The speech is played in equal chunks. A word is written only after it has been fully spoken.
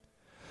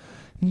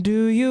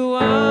Do you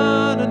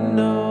wanna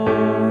know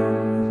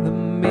the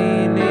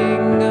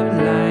meaning of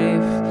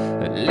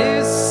life?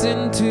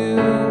 Listen to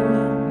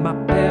my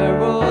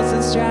perils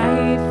and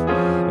strife.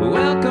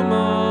 Welcome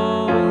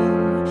all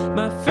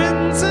my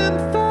friends and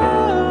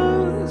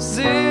foes.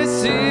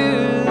 This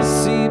is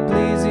See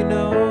Bleezy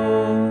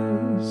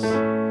Knows.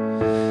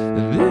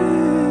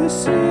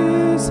 This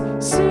is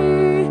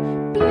See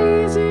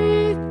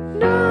Bleezy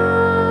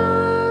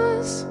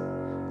Knows.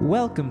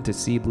 Welcome to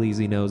See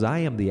Bleezy Knows. I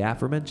am the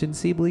aforementioned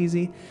See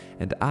Bleezy,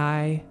 and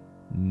I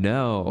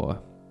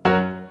know.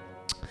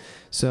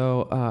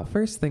 So,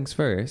 first things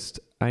first,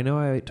 I know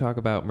I talk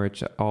about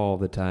merch all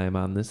the time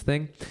on this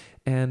thing,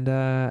 and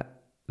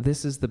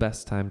this is the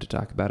best time to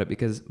talk about it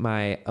because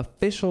my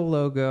official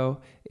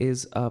logo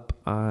is up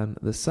on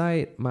the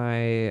site.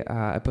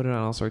 I put it on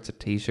all sorts of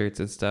t-shirts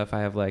and stuff. I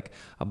have like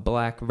a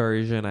black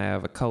version, I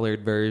have a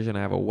colored version,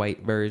 I have a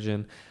white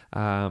version,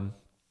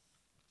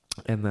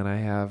 and then I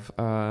have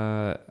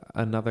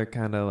another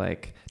kind of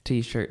like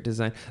t-shirt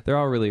design. They're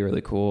all really,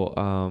 really cool.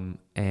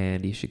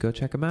 And you should go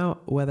check them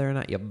out. Whether or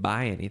not you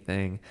buy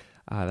anything,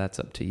 that's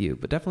up to you.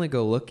 But definitely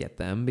go look at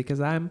them because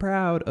I'm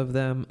proud of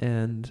them.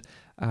 And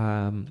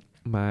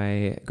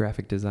my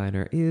graphic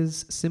designer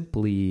is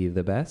simply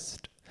the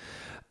best.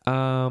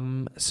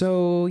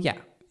 So yeah,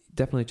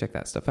 definitely check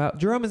that stuff out.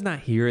 Jerome is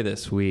not here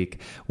this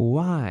week.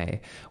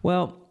 Why?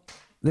 Well,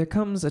 there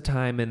comes a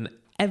time in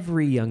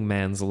every young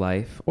man's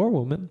life or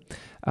woman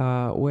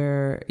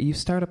where you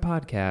start a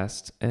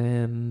podcast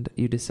and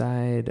you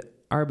decide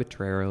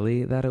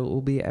arbitrarily that it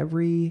will be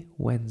every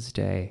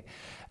Wednesday.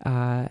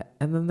 And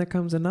then there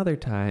comes another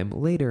time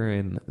later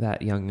in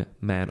that young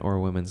man or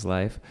woman's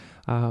life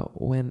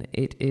when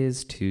it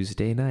is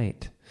Tuesday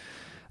night.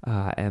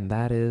 And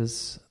that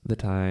is the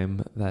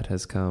time that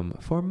has come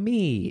for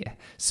me.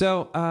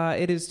 So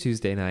it is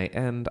Tuesday night,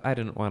 and I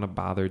didn't want to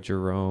bother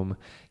Jerome.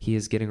 He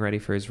is getting ready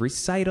for his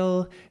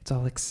recital. It's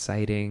all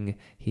exciting.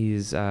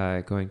 He's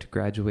going to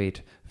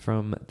graduate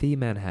from the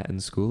Manhattan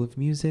School of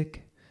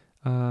Music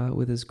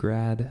with his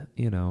grad,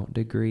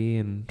 degree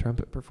in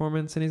trumpet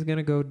performance, and he's going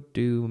to go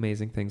do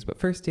amazing things. But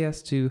first he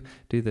has to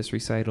do this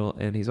recital,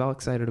 and he's all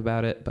excited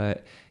about it,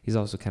 but he's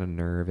also kind of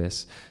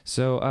nervous.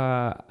 So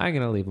I'm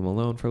going to leave him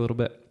alone for a little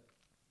bit.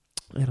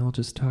 And I'll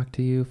just talk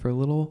to you for a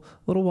little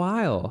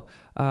while.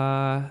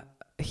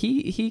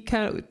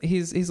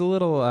 He's a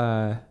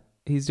little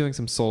he's doing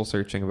some soul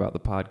searching about the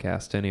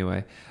podcast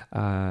anyway.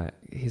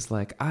 He's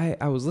like,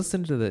 I was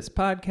listening to this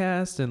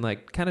podcast and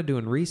like kind of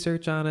doing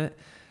research on it,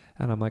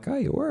 and I'm like, oh,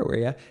 you were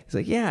you? He's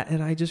like, yeah,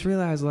 and I just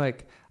realized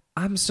like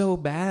I'm so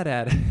bad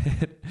at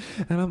it.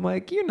 And I'm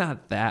like, you're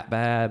not that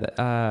bad,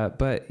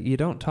 but you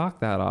don't talk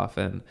that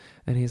often.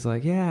 And he's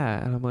like,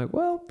 yeah. And I'm like,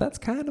 well, that's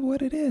kind of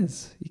what it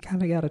is. You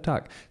kind of got to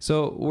talk.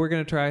 So we're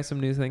going to try some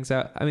new things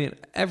out. I mean,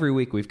 every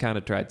week we've kind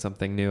of tried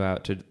something new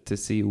out to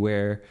see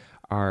where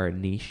our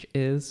niche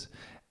is.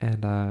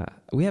 And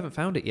we haven't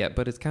found it yet,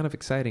 but it's kind of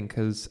exciting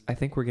because I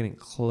think we're getting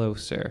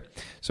closer.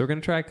 So we're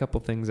going to try a couple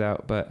things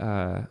out,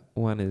 but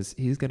one is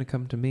he's going to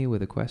come to me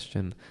with a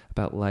question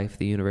about life,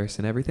 the universe,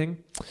 and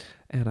everything,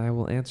 and I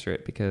will answer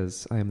it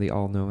because I am the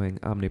all-knowing,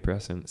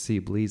 omnipresent See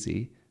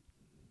Bleezy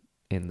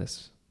in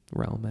this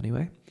realm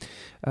anyway.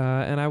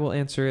 And I will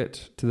answer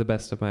it to the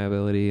best of my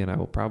ability, and I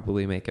will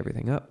probably make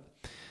everything up,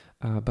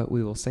 but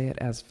we will say it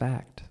as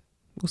fact.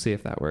 We'll see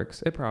if that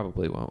works. It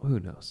probably won't. Who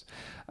knows?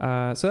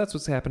 So that's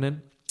what's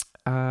happening.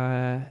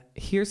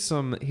 Here's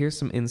some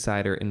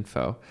insider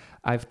info.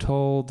 I've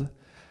told,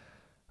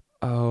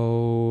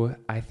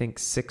 I think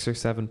 6 or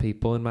 7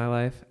 people in my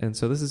life. And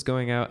so this is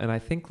going out, and I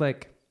think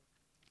like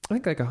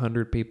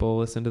 100 people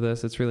listen to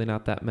this. It's really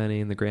not that many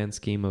in the grand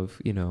scheme of,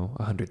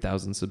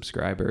 100,000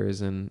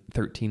 subscribers and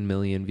 13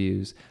 million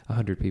views.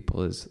 100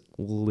 people is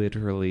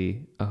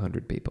literally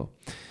 100 people.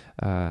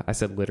 I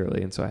said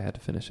literally, and so I had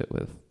to finish it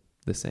with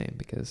the same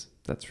because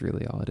that's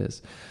really all it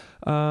is.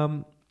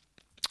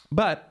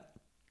 But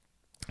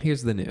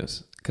here's the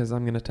news, because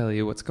I'm going to tell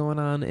you what's going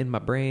on in my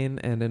brain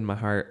and in my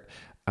heart.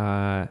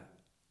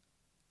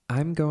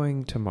 I'm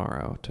going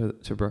tomorrow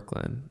to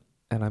Brooklyn,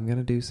 and I'm going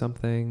to do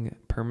something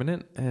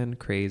permanent and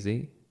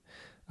crazy,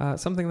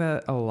 something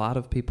that a lot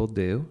of people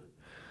do,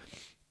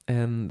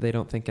 and they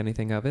don't think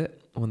anything of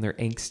it when they're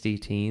angsty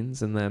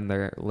teens, and then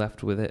they're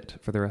left with it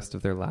for the rest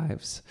of their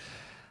lives.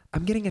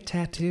 I'm getting a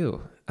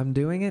tattoo. I'm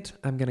doing it.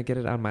 I'm going to get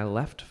it on my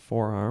left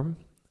forearm,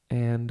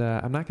 and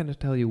I'm not going to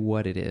tell you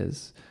what it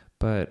is,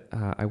 but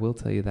I will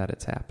tell you that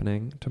it's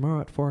happening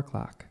tomorrow at 4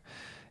 o'clock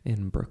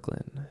in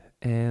Brooklyn.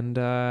 And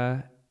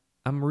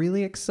I'm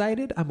really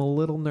excited. I'm a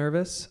little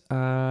nervous,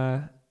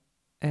 but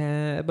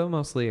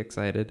mostly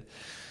excited.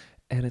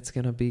 And it's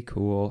going to be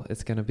cool.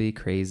 It's going to be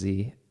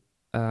crazy,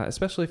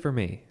 especially for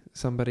me,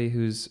 somebody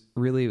who's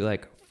really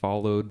like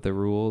followed the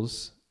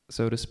rules,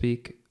 so to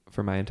speak,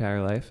 for my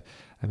entire life.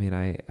 I mean,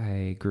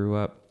 I grew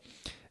up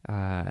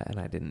and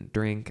I didn't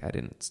drink. I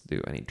didn't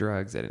do any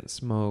drugs. I didn't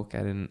smoke.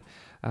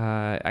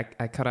 I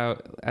cut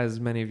out, as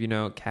many of you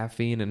know,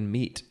 caffeine and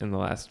meat in the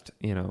last,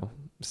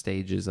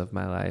 stages of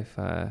my life.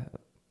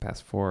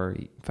 past 4,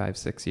 5,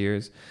 6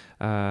 years,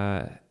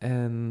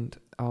 and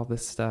all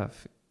this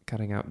stuff,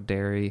 cutting out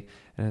dairy,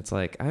 and it's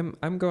like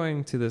I'm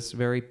going to this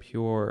very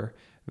pure,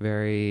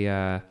 very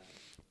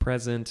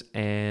present,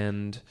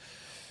 and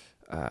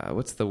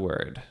what's the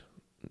word?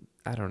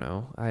 I don't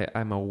know.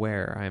 I'm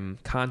aware. I'm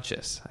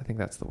conscious. I think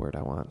that's the word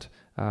I want.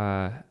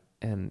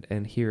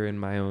 And here in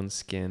my own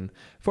skin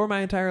for my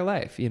entire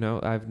life. You know,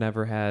 I've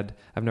never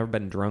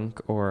been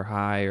drunk or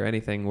high or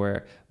anything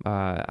where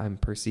I'm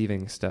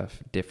perceiving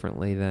stuff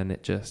differently than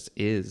it just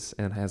is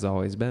and has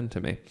always been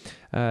to me.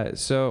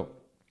 So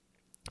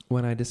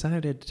when I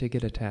decided to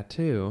get a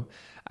tattoo,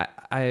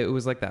 it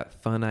was like that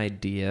fun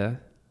idea,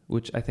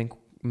 which I think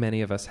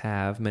many of us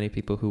have, many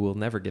people who will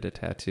never get a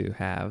tattoo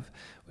have,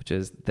 which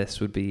is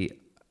it'd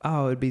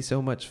be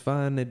so much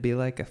fun. It'd be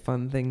like a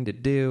fun thing to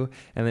do.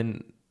 And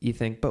then you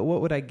think, but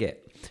what would I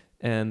get?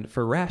 And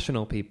for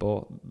rational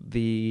people,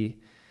 the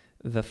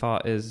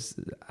thought is,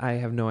 I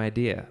have no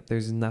idea.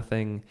 There's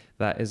nothing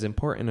that is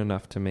important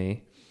enough to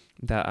me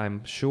that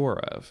I'm sure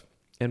of.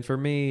 And for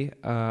me,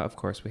 of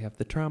course, we have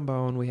the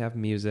trombone, we have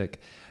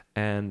music,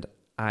 and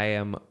I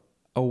am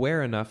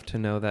aware enough to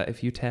know that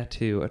if you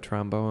tattoo a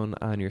trombone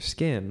on your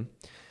skin,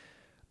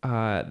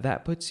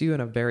 that puts you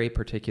in a very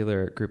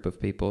particular group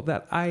of people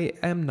that I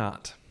am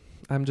not.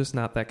 I'm just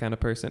not that kind of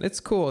person. It's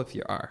cool if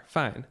you are,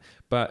 fine.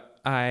 But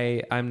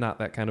I'm not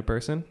that kind of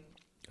person.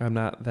 I'm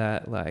not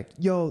that like,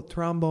 yo,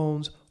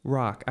 trombones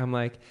rock. I'm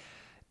like,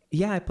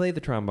 yeah, I play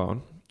the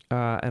trombone,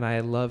 and I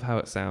love how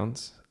it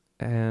sounds,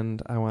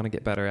 and I want to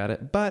get better at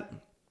it. But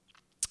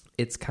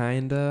it's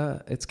kind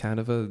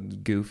of a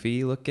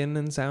goofy looking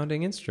and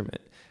sounding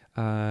instrument,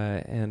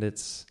 and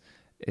it's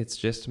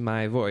just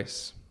my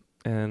voice.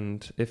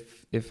 And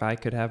if I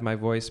could have my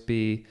voice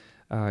be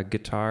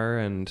guitar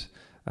and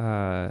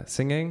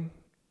singing,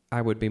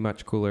 I would be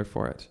much cooler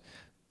for it.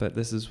 But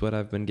this is what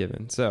I've been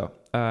given. So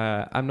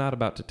I'm not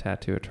about to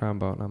tattoo a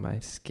trombone on my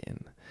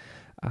skin.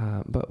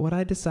 But what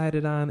I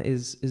decided on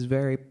is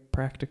very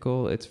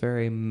practical. It's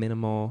very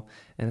minimal,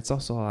 and it's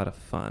also a lot of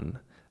fun,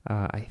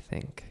 I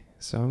think.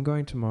 So I'm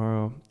going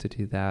tomorrow to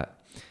do that,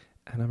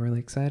 and I'm really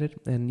excited.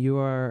 And you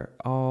are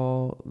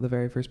all the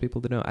very first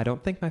people to know. I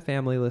don't think my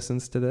family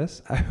listens to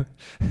this,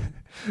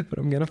 but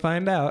I'm going to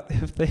find out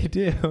if they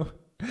do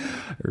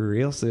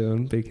real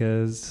soon,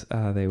 because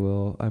they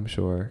will, I'm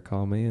sure,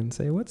 call me and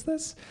say, what's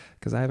this?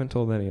 Because I haven't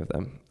told any of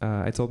them.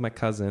 I told my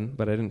cousin,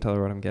 but I didn't tell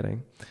her what I'm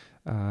getting.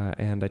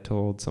 And I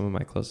told some of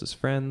my closest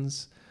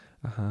friends,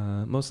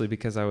 mostly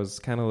because I was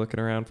kind of looking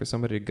around for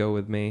somebody to go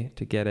with me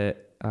to get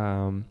it.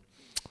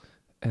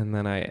 And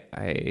then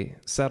I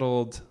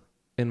settled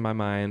in my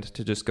mind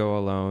to just go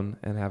alone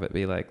and have it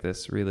be like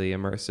this really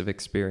immersive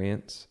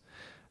experience.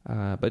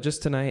 But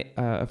just tonight,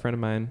 a friend of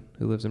mine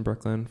who lives in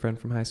Brooklyn, friend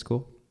from high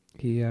school,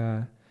 he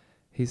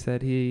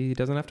said he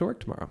doesn't have to work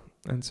tomorrow,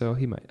 and so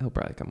he'll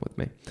probably come with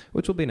me,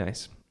 which will be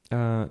nice,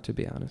 to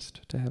be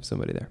honest, to have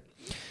somebody there.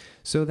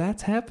 So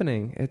that's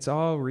happening. It's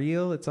all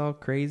real. It's all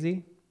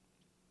crazy.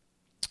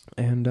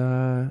 And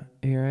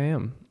here I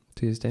am,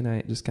 Tuesday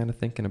night, just kind of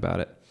thinking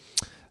about it.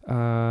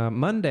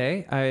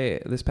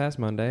 This past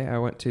Monday, I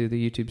went to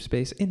the YouTube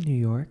Space in New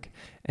York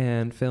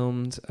and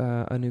filmed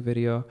a new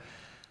video.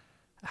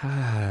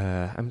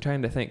 I'm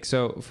trying to think.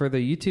 So for the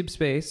YouTube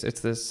Space, it's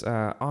this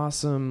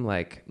awesome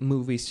like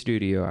movie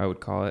studio, I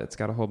would call it. It's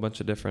got a whole bunch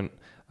of different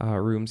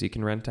rooms you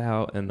can rent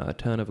out and a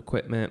ton of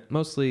equipment,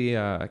 mostly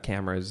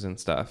cameras and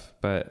stuff,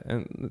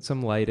 and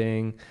some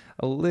lighting,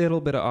 a little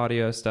bit of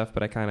audio stuff.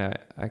 But I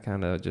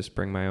kind of just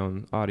bring my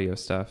own audio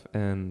stuff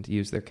and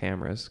use their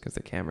cameras because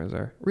the cameras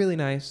are really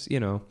nice,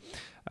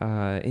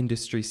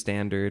 industry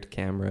standard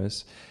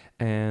cameras.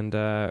 And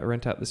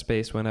rent out the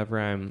space whenever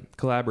I'm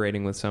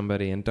collaborating with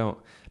somebody, and don't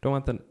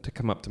want them to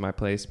come up to my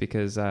place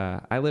because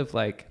I live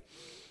like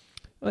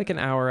an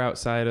hour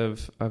outside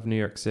of New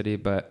York City.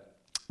 But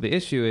the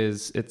issue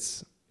is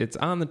it's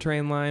on the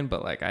train line,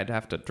 but like I'd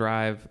have to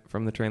drive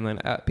from the train line.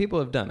 People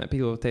have done it.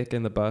 People have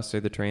taken the bus or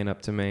the train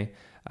up to me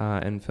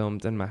and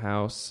filmed in my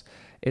house.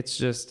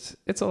 It's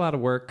a lot of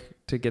work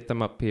to get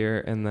them up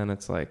here, and then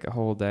it's like a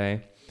whole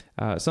day.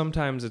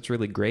 Sometimes it's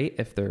really great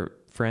if they're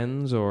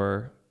friends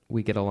or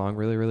we get along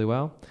really, really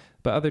well.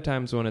 But other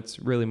times when it's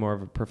really more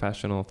of a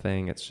professional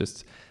thing, it's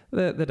just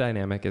the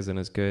dynamic isn't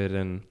as good.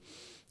 And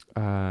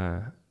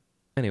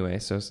anyway,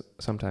 so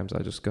sometimes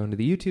I just go into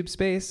the YouTube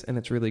Space, and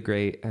it's really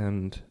great.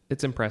 And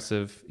it's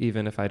impressive,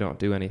 even if I don't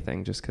do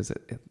anything, just because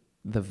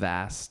the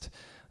vast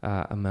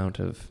amount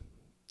of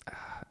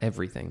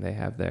everything they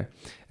have there.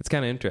 It's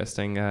kind of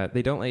interesting.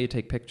 They don't let you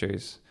take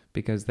pictures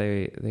because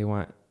they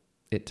want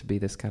it to be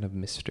this kind of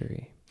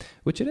mystery,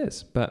 which it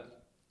is. But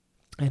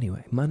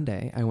anyway,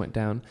 Monday I went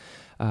down.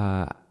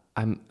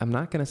 I'm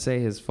not going to say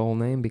his full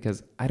name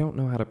because I don't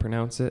know how to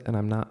pronounce it, and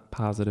I'm not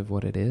positive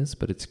what it is,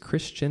 but it's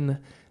Christian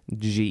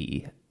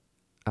G.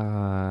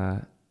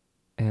 And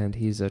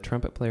he's a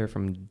trumpet player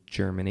from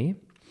Germany,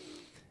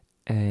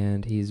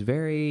 and he's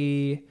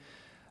very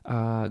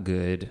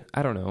good.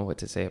 I don't know what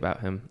to say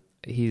about him.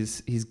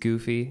 He's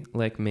goofy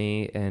like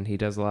me, and he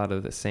does a lot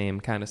of the same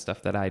kind of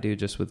stuff that I do,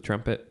 just with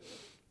trumpet.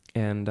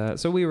 And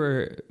so we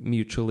were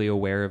mutually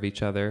aware of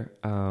each other.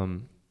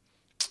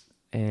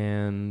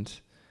 And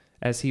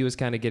as he was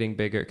kind of getting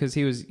bigger, because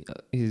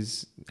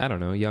he's, I don't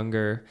know,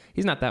 younger.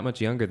 He's not that much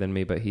younger than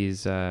me, but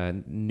he's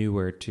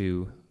newer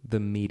to the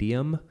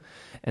medium.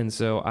 And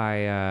so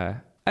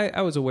I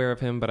was aware of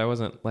him, but I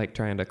wasn't like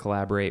trying to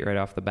collaborate right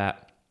off the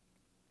bat.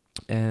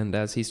 And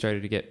as he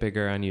started to get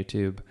bigger on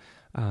YouTube,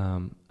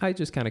 I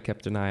just kind of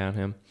kept an eye on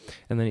him.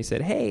 And then he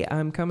said, hey,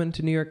 I'm coming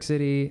to New York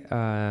City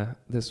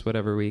this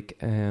whatever week,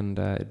 and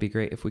it'd be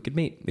great if we could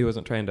meet. He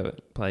wasn't trying to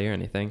play or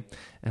anything.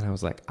 And I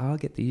was like, I'll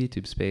get the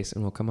YouTube space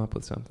and we'll come up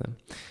with something.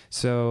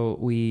 So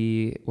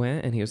we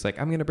went, and he was like,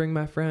 I'm going to bring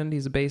my friend.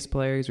 He's a bass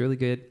player. He's really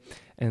good.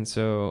 And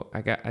so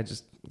I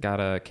just got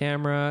a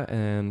camera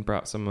and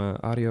brought some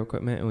audio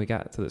equipment, and we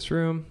got to this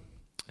room.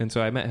 And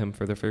so I met him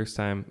for the first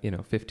time,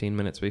 15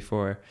 minutes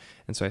before.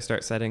 And so I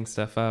start setting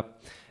stuff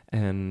up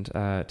and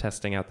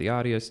testing out the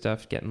audio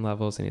stuff, getting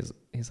levels. And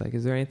he's like,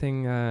 is there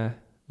anything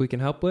we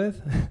can help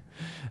with?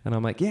 And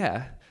I'm like,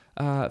 yeah,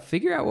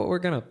 figure out what we're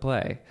going to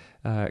play.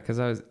 Because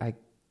I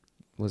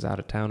was out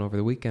of town over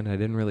the weekend. I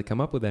didn't really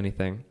come up with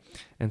anything.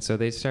 And so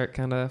they start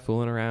kind of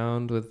fooling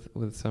around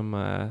with some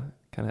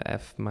kind of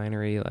F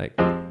minor-y, like,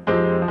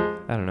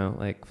 I don't know,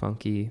 like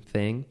funky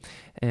thing.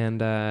 And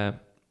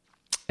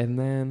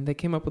then they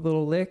came up with a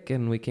little lick,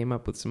 and we came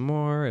up with some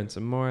more.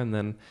 And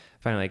then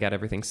finally I got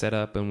everything set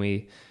up, and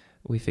we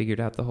figured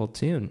out the whole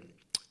tune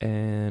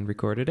and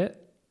recorded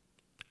it.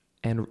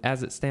 And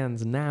as it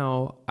stands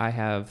now, I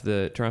have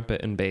the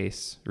trumpet and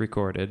bass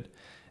recorded,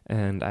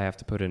 and I have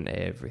to put in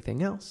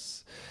everything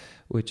else,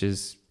 which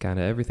is kind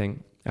of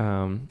everything.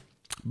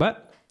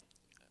 But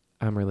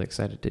I'm really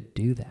excited to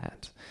do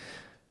that.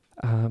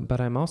 But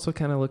I'm also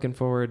kind of looking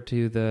forward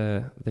to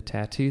the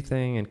tattoo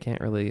thing and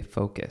can't really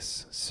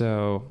focus.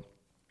 So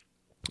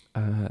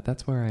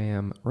that's where I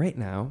am right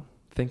now,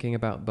 thinking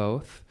about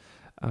both.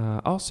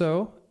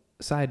 Also,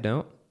 side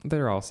note,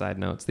 they're all side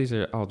notes. These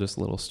are all just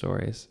little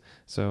stories.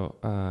 So,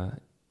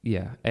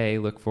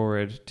 look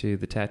forward to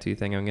the tattoo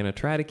thing. I'm going to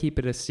try to keep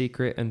it a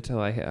secret until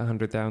I hit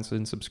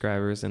 100,000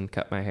 subscribers and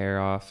cut my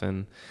hair off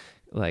and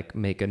like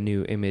make a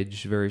new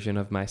image version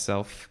of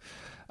myself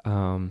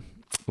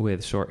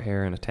with short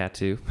hair and a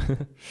tattoo.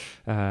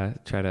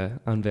 Try to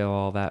unveil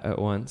all that at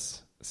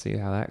once. See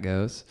how that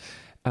goes.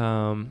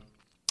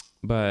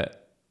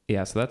 But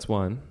yeah, so that's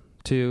one.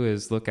 Two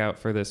is look out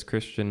for this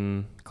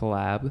Christian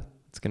collab.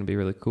 It's going to be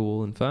really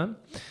cool and fun.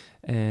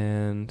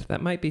 And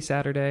that might be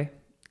Saturday.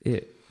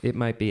 It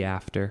might be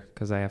after,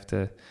 because I have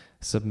to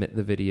submit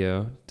the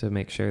video to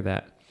make sure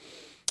that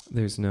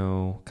there's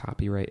no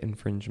copyright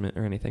infringement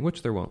or anything,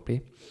 which there won't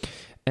be.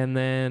 And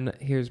then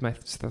here's my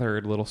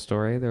third little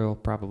story. There will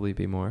probably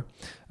be more.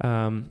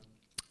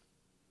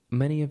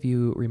 Many of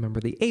you remember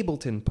the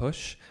Ableton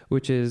Push,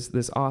 which is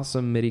this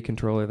awesome MIDI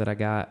controller that I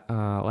got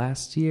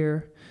last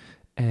year.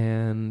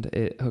 And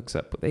it hooks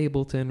up with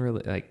Ableton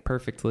really like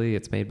perfectly.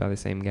 It's made by the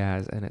same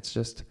guys, and it's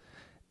just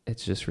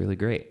really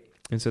great.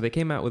 And so they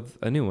came out with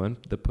a new one,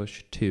 the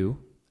Push 2,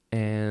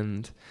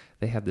 and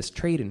they have this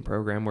trade-in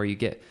program where you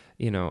get,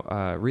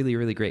 a really,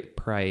 really great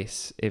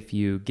price if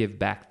you give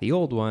back the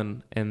old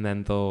one, and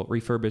then they'll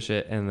refurbish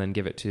it and then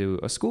give it to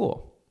a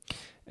school.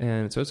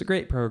 And so it's a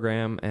great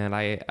program, and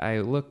I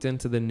looked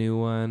into the new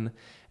one,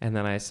 and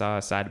then I saw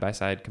a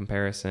side-by-side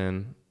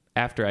comparison.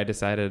 After I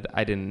decided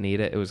I didn't need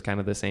it, it was kind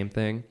of the same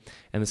thing.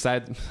 And the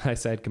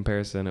side-by-side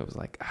comparison, it was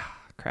like,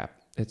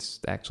 crap, it's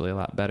actually a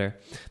lot better.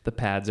 The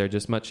pads are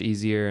just much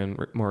easier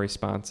and more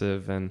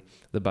responsive, and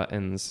the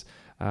buttons,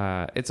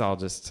 it's all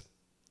just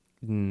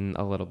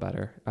a little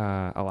better,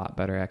 a lot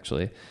better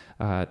actually,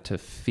 to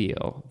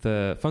feel.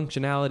 The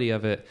functionality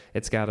of it,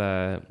 it's got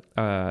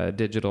a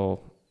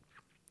digital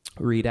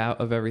readout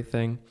of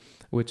everything,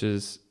 which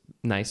is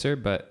nicer,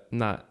 but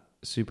not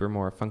super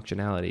more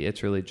functionality.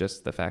 It's really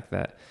just the fact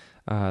that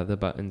the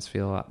buttons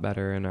feel a lot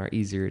better and are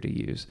easier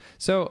to use.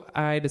 So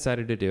I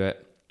decided to do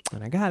it,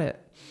 and I got it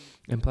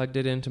and plugged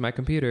it into my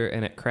computer,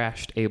 and it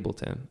crashed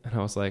Ableton. And I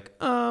was like,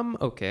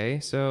 okay,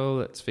 so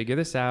let's figure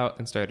this out,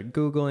 and started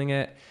Googling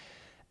it.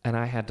 And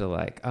I had to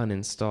like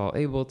uninstall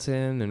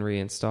Ableton and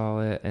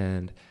reinstall it.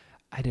 And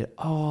I did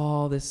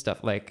all this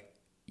stuff. Like,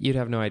 you'd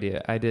have no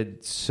idea. I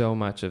did so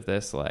much of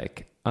this,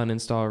 like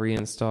uninstall,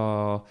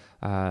 reinstall,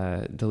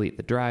 delete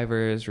the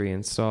drivers,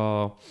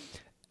 reinstall,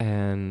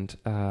 and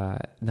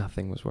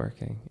nothing was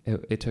working.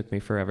 It took me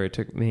forever. It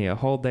took me a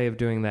whole day of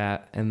doing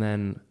that. And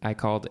then I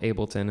called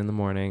Ableton in the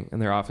morning, and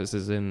their office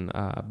is in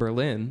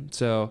Berlin.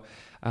 So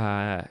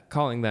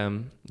calling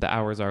them, the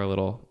hours are a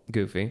little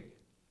goofy.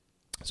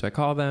 So I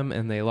call them,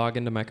 and they log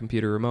into my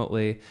computer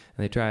remotely, and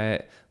they try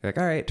it. They're like,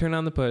 all right, turn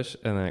on the push.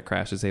 And then it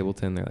crashes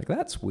Ableton. They're like,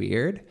 that's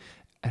weird.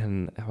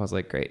 And I was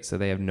like, great. So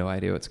they have no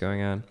idea what's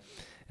going on.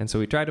 And so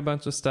we tried a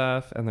bunch of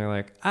stuff, and they're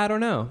like, I don't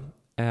know.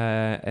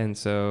 And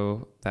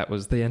so that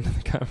was the end of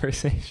the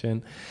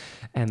conversation.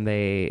 And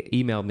they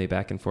emailed me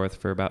back and forth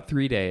for about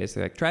 3 days.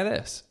 They're like, try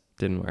this.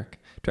 Didn't work.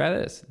 Try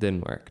this.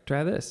 Didn't work.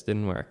 Try this.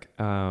 Didn't work.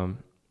 And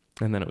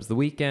then it was the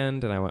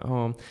weekend, and I went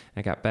home.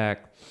 I got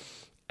back,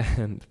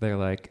 and they're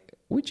like,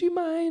 would you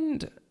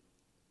mind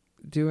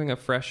doing a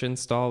fresh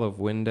install of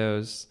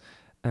Windows,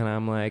 and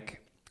I'm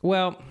like,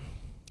 well,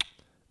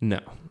 no,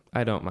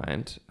 I don't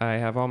mind. I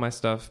have all my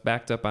stuff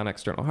backed up on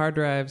external hard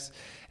drives.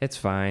 It's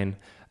fine.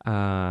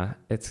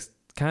 It's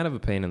kind of a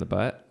pain in the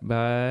butt,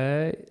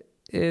 but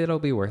it'll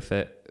be worth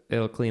it.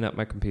 It'll clean up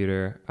my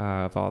computer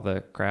of all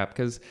the crap,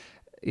 because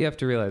you have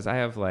to realize I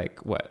have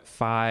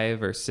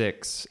 5 or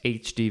 6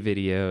 HD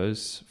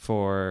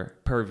videos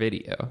per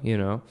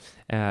video,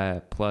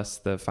 plus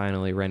the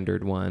finally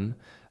rendered one.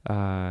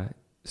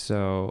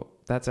 So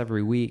that's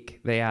every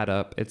week. They add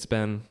up. It's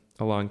been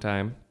a long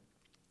time.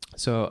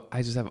 So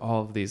I just have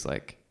all of these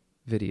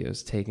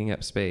videos taking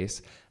up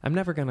space. I'm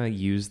never going to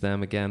use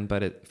them again,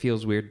 but it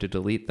feels weird to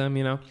delete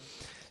them,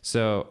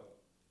 So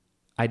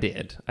I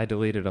did. I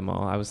deleted them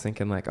all. I was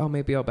thinking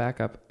maybe I'll back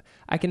up.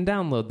 I can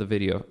download the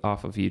video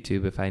off of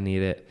YouTube if I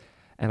need it.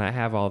 And I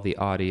have all the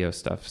audio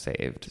stuff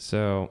saved.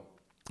 So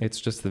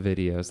it's just the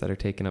videos that are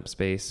taking up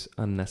space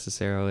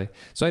unnecessarily.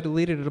 So I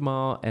deleted them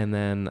all and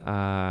then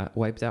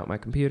wiped out my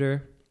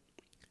computer,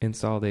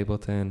 installed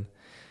Ableton.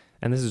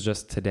 And this is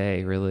just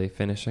today, really,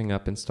 finishing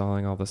up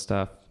installing all the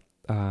stuff,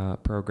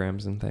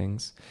 programs and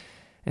things.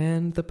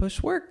 And the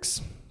push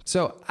works.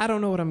 So I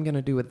don't know what I'm going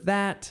to do with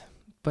that,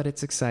 but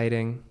it's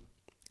exciting.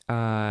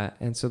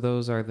 And so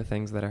those are the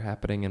things that are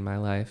happening in my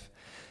life.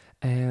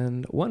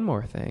 And one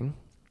more thing,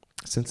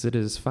 since it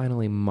is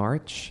finally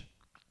March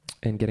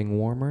and getting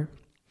warmer,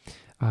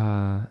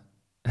 has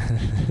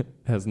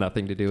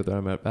nothing to do with what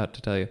I'm about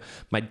to tell you.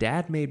 My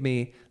dad made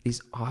me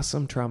these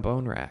awesome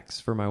trombone racks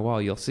for my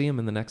wall. You'll see them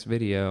in the next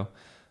video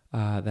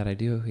that I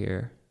do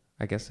here.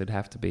 I guess it'd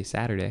have to be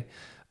Saturday.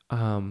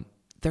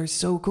 They're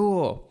so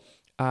cool.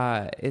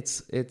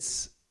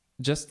 It's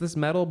just this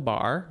metal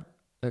bar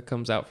that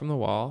comes out from the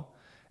wall,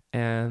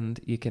 and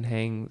you can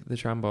hang the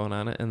trombone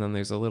on it. And then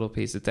there's a little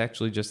piece. It's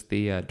actually just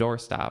the door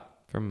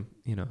stop from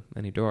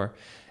any door,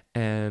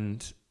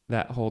 and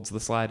that holds the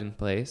slide in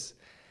place.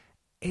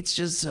 It's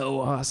just so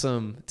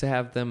awesome to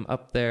have them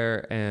up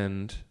there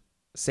and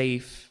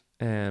safe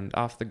and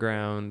off the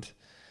ground,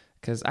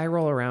 because I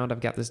roll around.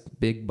 I've got this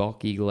big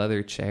bulky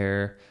leather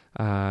chair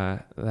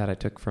that I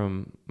took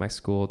from my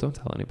school. Don't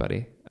tell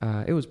anybody.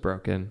 It was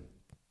broken.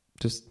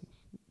 Just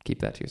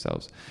keep that to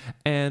yourselves.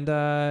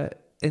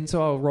 And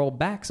so I'll roll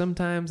back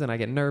sometimes, and I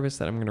get nervous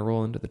that I'm going to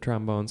roll into the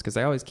trombones, because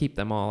I always keep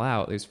them all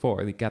out. There's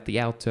 4. You got the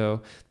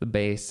alto, the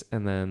bass,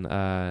 and then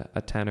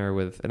a tenor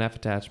with an F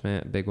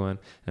attachment, a big one,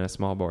 and a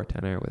small bore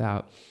tenor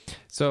without.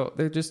 So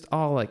they're just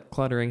all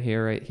cluttering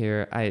here, right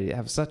here. I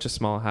have such a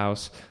small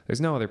house.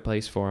 There's no other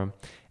place for them.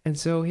 And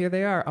so here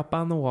they are up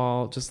on the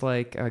wall, just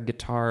like a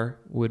guitar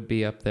would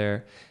be up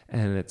there,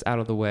 and it's out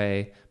of the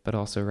way, but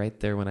also right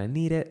there when I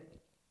need it.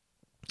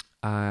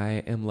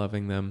 I am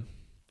loving them.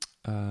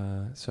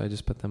 So I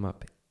just put them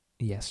up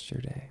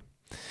yesterday.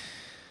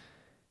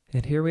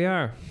 And here we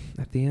are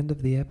at the end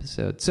of the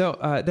episode. So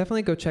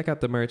definitely go check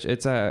out the merch.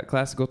 It's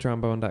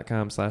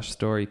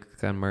classicaltrombone.com/store. You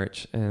click on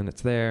merch and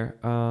it's there.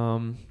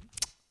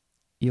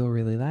 You'll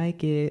really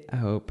like it, I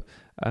hope.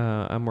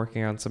 I'm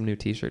working on some new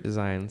t-shirt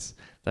designs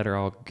that are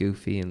all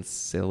goofy and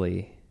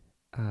silly.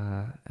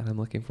 And I'm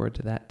looking forward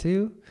to that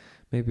too.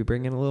 Maybe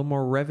bring in a little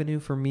more revenue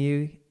for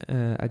me.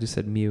 I just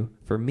said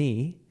for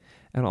me.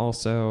 And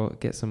also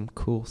get some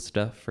cool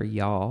stuff for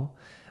y'all.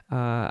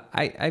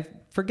 I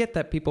forget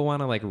that people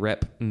want to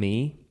rep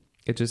me.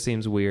 It just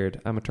seems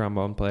weird. I'm a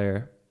trombone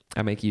player.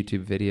 I make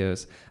YouTube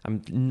videos.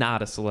 I'm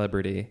not a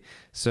celebrity.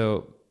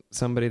 So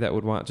somebody that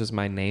would want just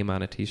my name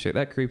on a t-shirt,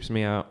 that creeps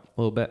me out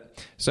a little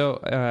bit. So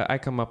I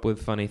come up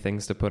with funny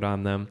things to put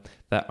on them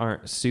that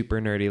aren't super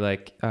nerdy,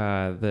 like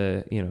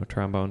the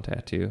trombone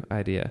tattoo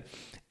idea.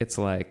 It's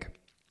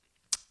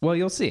well,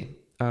 you'll see.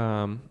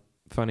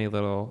 Funny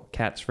little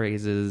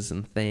catchphrases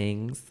and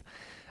things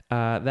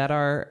that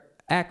are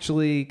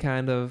actually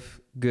kind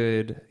of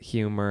good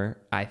humor,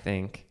 I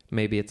think.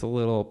 Maybe it's a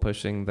little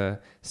pushing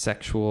the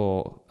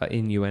sexual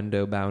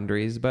innuendo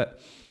boundaries, but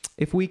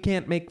if we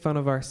can't make fun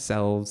of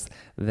ourselves,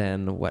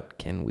 then what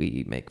can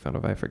we make fun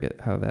of? I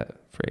forget how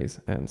that phrase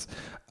ends.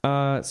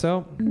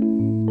 So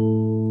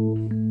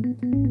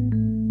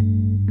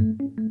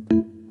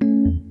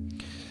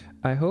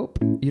I hope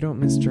you don't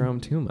miss Jerome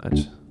too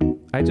much.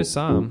 I just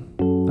saw him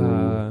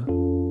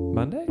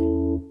Monday,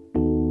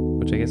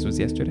 which I guess was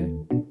yesterday.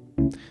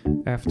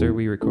 After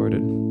we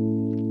recorded,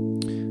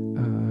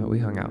 we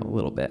hung out a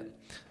little bit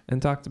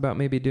and talked about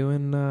maybe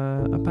doing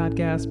a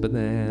podcast, but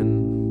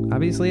then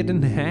obviously it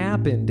didn't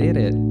happen, did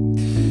it?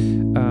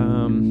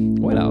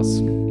 What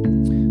else?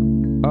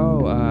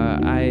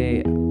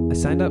 I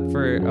signed up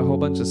for a whole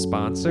bunch of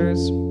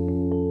sponsors,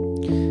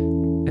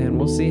 and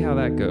we'll see how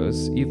that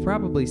goes. You've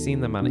probably seen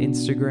them on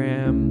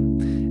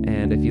Instagram,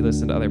 and if you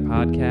listen to other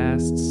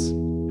podcasts,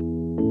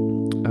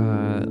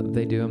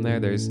 they do them there.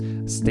 There's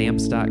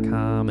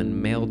Stamps.com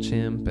and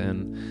MailChimp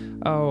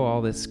and all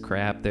this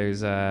crap.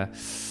 There's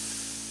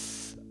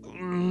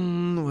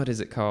what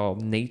is it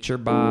called?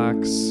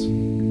 NatureBox.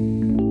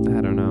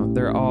 I don't know.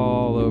 They're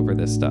all over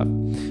this stuff.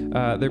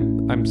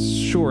 I'm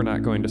sure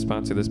not going to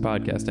sponsor this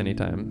podcast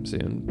anytime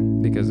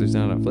soon because there's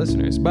not enough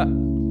listeners. But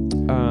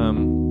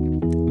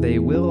they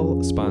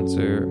will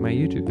sponsor my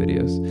YouTube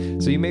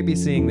videos. So you may be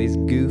seeing these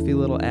goofy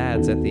little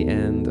ads at the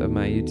end of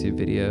my YouTube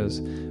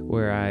videos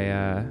where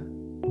I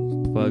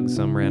plug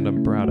some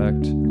random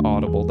product,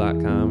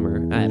 audible.com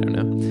or I don't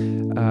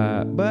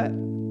know. But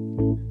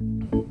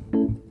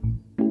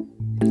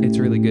it's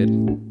really good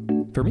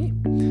for me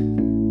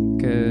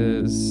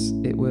because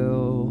it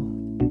will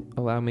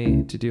allow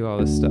me to do all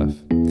this stuff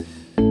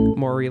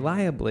more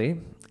reliably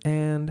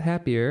and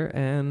happier,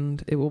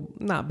 and it will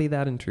not be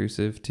that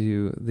intrusive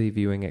to the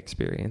viewing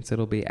experience.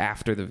 It'll be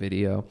after the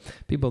video.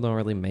 People don't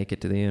really make it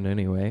to the end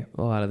anyway,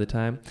 a lot of the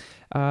time.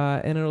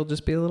 And it'll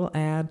just be a little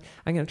ad.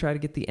 I'm going to try to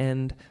get the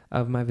end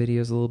of my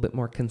videos a little bit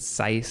more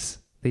concise.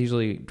 They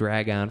usually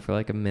drag on for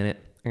like a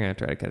minute. I'm going to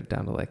try to cut it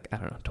down to like,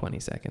 20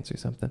 seconds or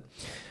something.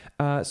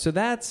 So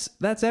that's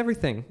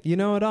everything. You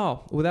know it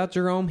all. Without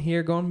Jerome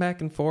here going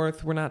back and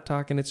forth, we're not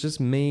talking. It's just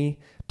me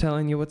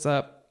telling you what's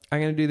up. I'm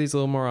going to do these a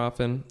little more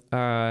often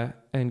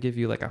and give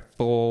you like a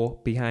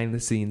full behind the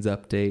scenes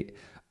update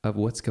of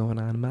what's going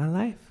on in my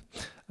life.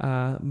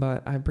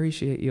 But I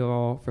appreciate you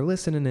all for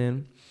listening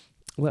in.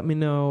 Let me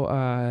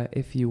know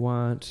if you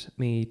want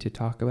me to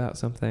talk about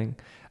something.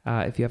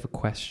 If you have a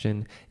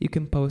question, you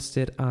can post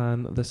it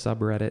on the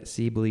subreddit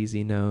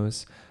CBleezy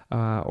Knows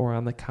or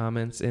on the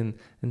comments in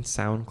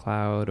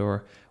SoundCloud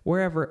or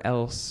wherever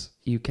else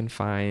you can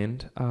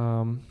find.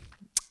 And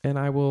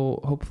I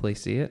will hopefully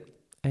see it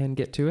and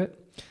get to it.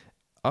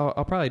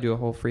 I'll probably do a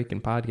whole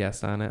freaking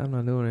podcast on it. I'm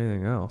not doing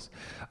anything else.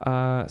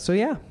 So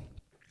yeah,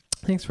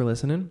 thanks for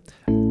listening.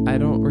 I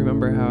don't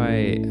remember how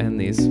I end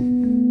these.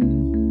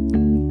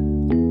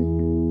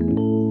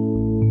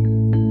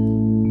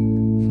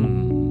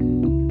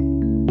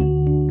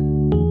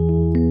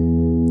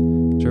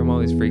 Jerome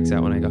always freaks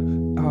out when I go,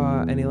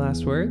 any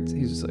last words?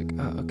 He's just like,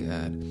 oh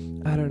God,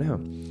 I don't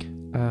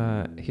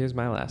know. Here's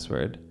my last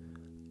word.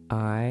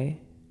 I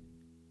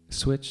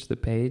switched the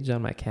page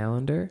on my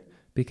calendar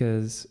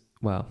because,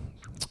 well,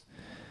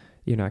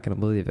 you're not going to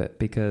believe it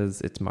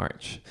because it's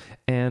March.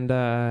 And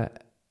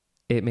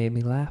it made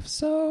me laugh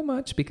so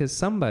much because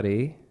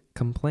somebody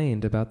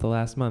complained about the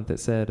last month. It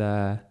said,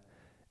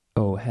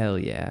 oh, hell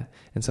yeah.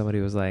 And somebody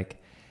was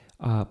like,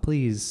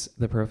 please,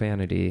 the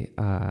profanity,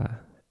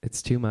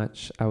 it's too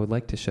much. I would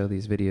like to show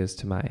these videos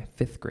to my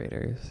 5th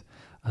graders,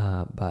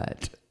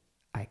 but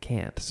I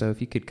can't. So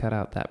if you could cut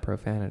out that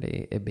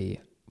profanity, it'd be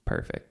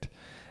perfect.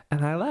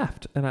 And I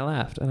laughed, and I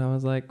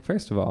was like,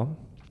 first of all,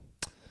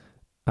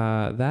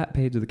 that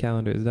page of the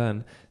calendar is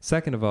done.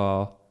 Second of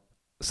all,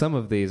 some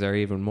of these are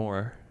even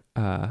more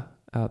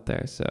out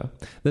there. So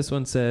this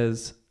one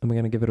says, am I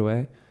going to give it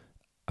away?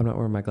 I'm not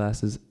wearing my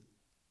glasses.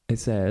 It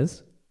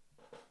says,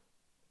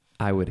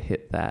 I would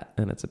hit that.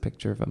 And it's a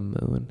picture of a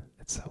moon.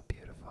 It's so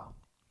beautiful.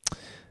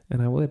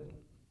 And I would.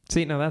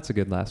 See, now that's a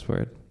good last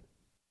word.